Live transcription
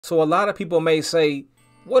So a lot of people may say,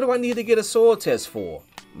 what do I need to get a soil test for?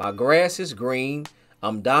 My grass is green,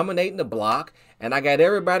 I'm dominating the block, and I got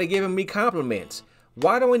everybody giving me compliments.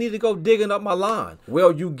 Why do I need to go digging up my lawn?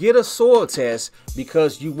 Well, you get a soil test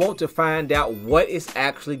because you want to find out what is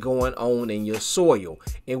actually going on in your soil.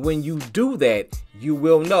 And when you do that, you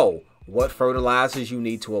will know what fertilizers you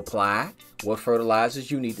need to apply, what fertilizers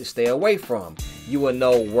you need to stay away from. You will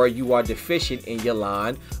know where you are deficient in your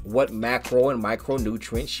lawn, what macro and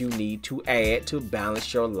micronutrients you need to add to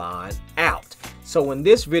balance your lawn out. So in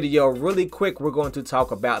this video, really quick, we're going to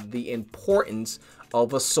talk about the importance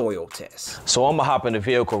of a soil test. So I'm gonna hop in the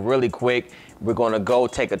vehicle really quick. We're gonna go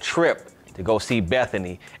take a trip to go see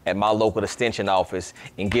Bethany at my local extension office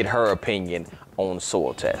and get her opinion on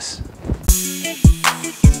soil tests.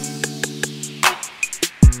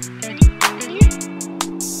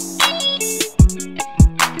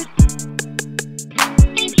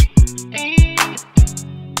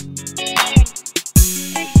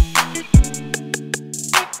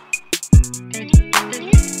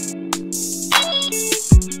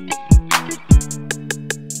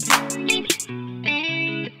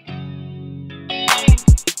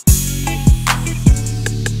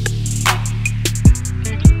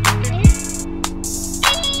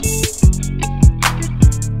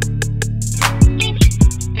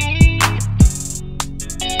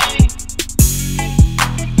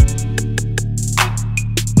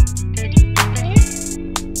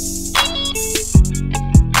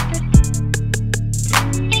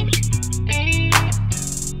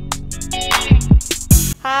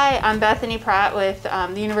 Hi, I'm Bethany Pride with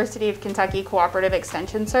the University of Kentucky Cooperative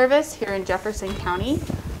Extension Service here in Jefferson County.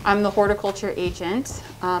 I'm the horticulture agent.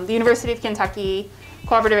 The University of Kentucky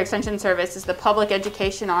Cooperative Extension Service is the public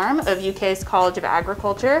education arm of UK's College of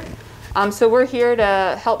Agriculture. So we're here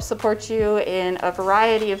to help support you in a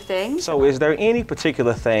variety of things. So is there any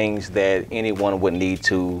particular things that anyone would need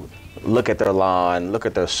to look at their lawn, look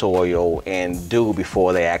at their soil, and do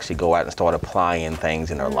before they actually go out and start applying things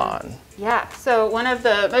in their lawn? Yeah, so one of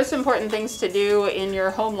the most important things to do in your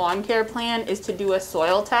home lawn care plan is to do a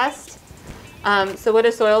soil test. So what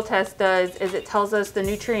a soil test does is it tells us the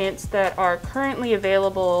nutrients that are currently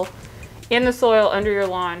available in the soil under your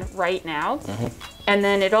lawn right now. And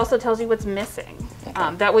then it also tells you what's missing.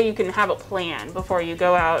 That way you can have a plan before you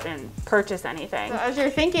go out and purchase anything. So as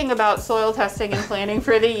you're thinking about soil testing and planning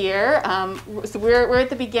for the year, so we're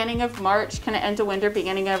at the beginning of March, kind of end of winter,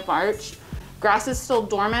 beginning of March. Grass is still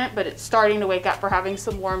dormant, but it's starting to wake up. We're having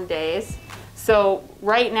some warm days. So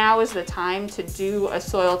right now is the time to do a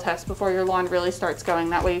soil test before your lawn really starts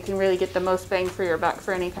going. That way you can really get the most bang for your buck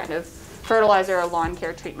for any kind of fertilizer or lawn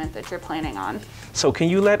care treatment that you're planning on. So can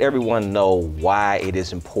you let everyone know why it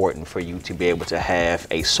is important for you to be able to have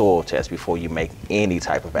a soil test before you make any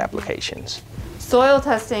type of applications? Soil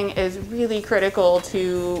testing is really critical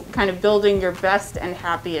to kind of building your best and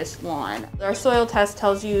happiest lawn. Our soil test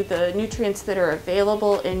tells you the nutrients that are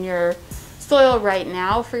available in your soil right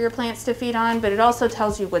now for your plants to feed on, but it also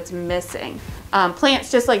tells you what's missing.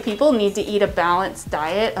 Plants, just like people, need to eat a balanced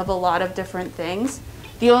diet of a lot of different things.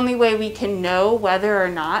 The only way we can know whether or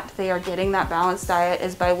not they are getting that balanced diet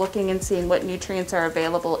is by looking and seeing what nutrients are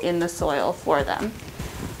available in the soil for them.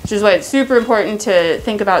 Which is why it's super important to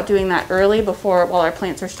think about doing that early while our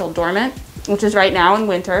plants are still dormant, which is right now in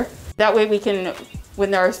winter. That way we can,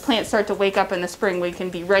 when our plants start to wake up in the spring, we can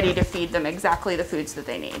be ready to feed them exactly the foods that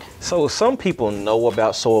they need. So some people know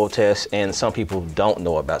about soil tests and some people don't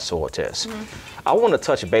know about soil tests. I want to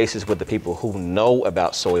touch bases with the people who know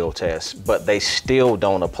about soil tests, but they still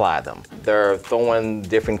don't apply them. They're throwing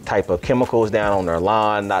different type of chemicals down on their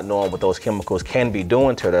lawn, not knowing what those chemicals can be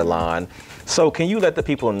doing to their lawn. So can you let the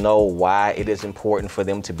people know why it is important for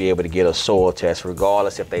them to be able to get a soil test,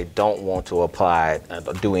 regardless if they don't want to apply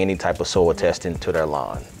or do any type of soil testing to their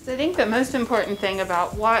lawn? So I think the most important thing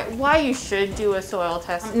about why you should do a soil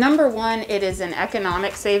test, number one, it is an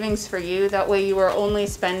economic savings for you. That way you are only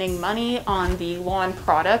spending money on the lawn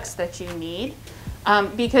products that you need.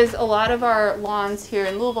 Because a lot of our lawns here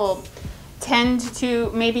in Louisville tend to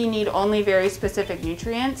maybe need only very specific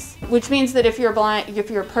nutrients, which means that if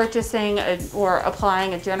you're purchasing or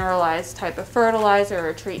applying a generalized type of fertilizer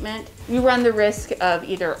or treatment, you run the risk of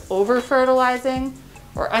either over-fertilizing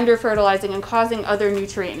or under-fertilizing and causing other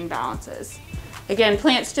nutrient imbalances. Again,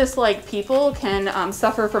 plants, just like people, can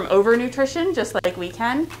suffer from overnutrition, just like we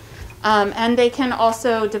can. And they can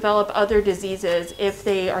also develop other diseases if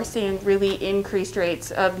they are seeing really increased rates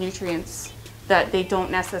of nutrients that they don't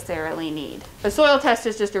necessarily need. A soil test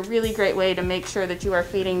is just a really great way to make sure that you are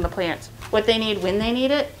feeding the plants what they need when they need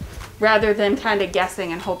it, rather than kind of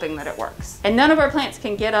guessing and hoping that it works. And none of our plants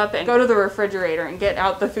can get up and go to the refrigerator and get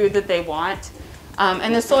out the food that they want.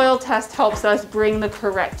 And the soil test helps us bring the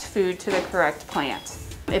correct food to the correct plant.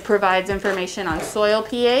 It provides information on soil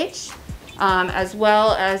pH, as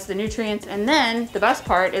well as the nutrients. And then the best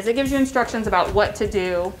part is it gives you instructions about what to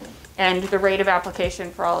do and the rate of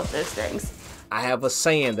application for all of those things. I have a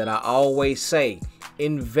saying that I always say,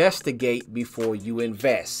 investigate before you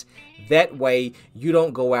invest. That way you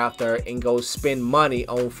don't go out there and go spend money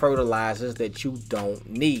on fertilizers that you don't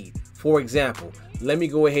need. For example, let me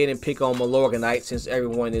go ahead and pick on Milorganite since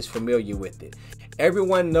everyone is familiar with it.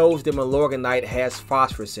 Everyone knows that Milorganite has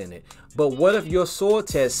phosphorus in it, but what if your soil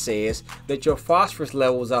test says that your phosphorus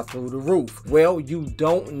levels are through the roof? Well, you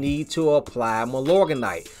don't need to apply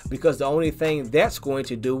Milorganite because the only thing that's going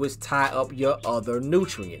to do is tie up your other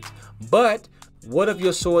nutrients. But what if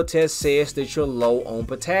your soil test says that you're low on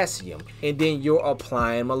potassium and then you're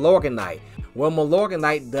applying Milorganite? Well,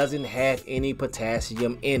 Milorganite doesn't have any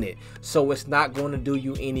potassium in it, so it's not going to do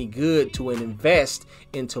you any good to invest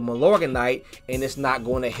into Milorganite, and it's not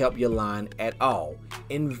going to help your line at all.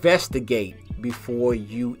 Investigate before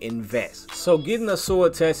you invest. So getting a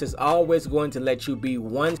soil test is always going to let you be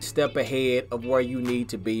one step ahead of where you need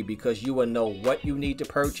to be, because you will know what you need to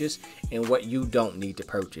purchase and what you don't need to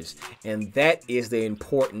purchase. And that is the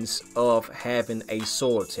importance of having a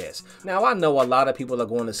soil test. Now, I know a lot of people are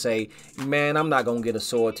going to say, man, I'm not going to get a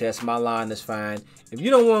soil test. My line is fine. If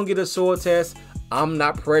you don't want to get a soil test, I'm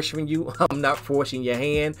not pressuring you. I'm not forcing your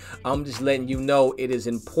hand. I'm just letting you know it is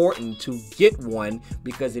important to get one,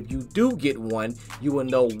 because if you do get one, you will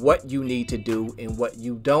know what you need to do and what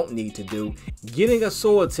you don't need to do. Getting a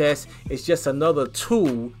soil test is just another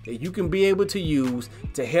tool that you can be able to use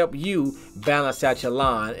to help you balance out your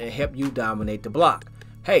line and help you dominate the block.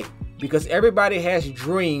 Hey, because everybody has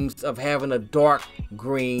dreams of having a dark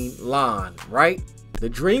green lawn, right? The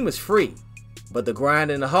dream is free, but the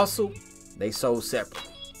grind and the hustle, they sold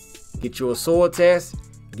separately. Get your soil test,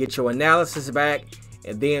 get your analysis back,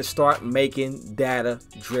 and then start making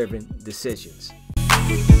data-driven decisions.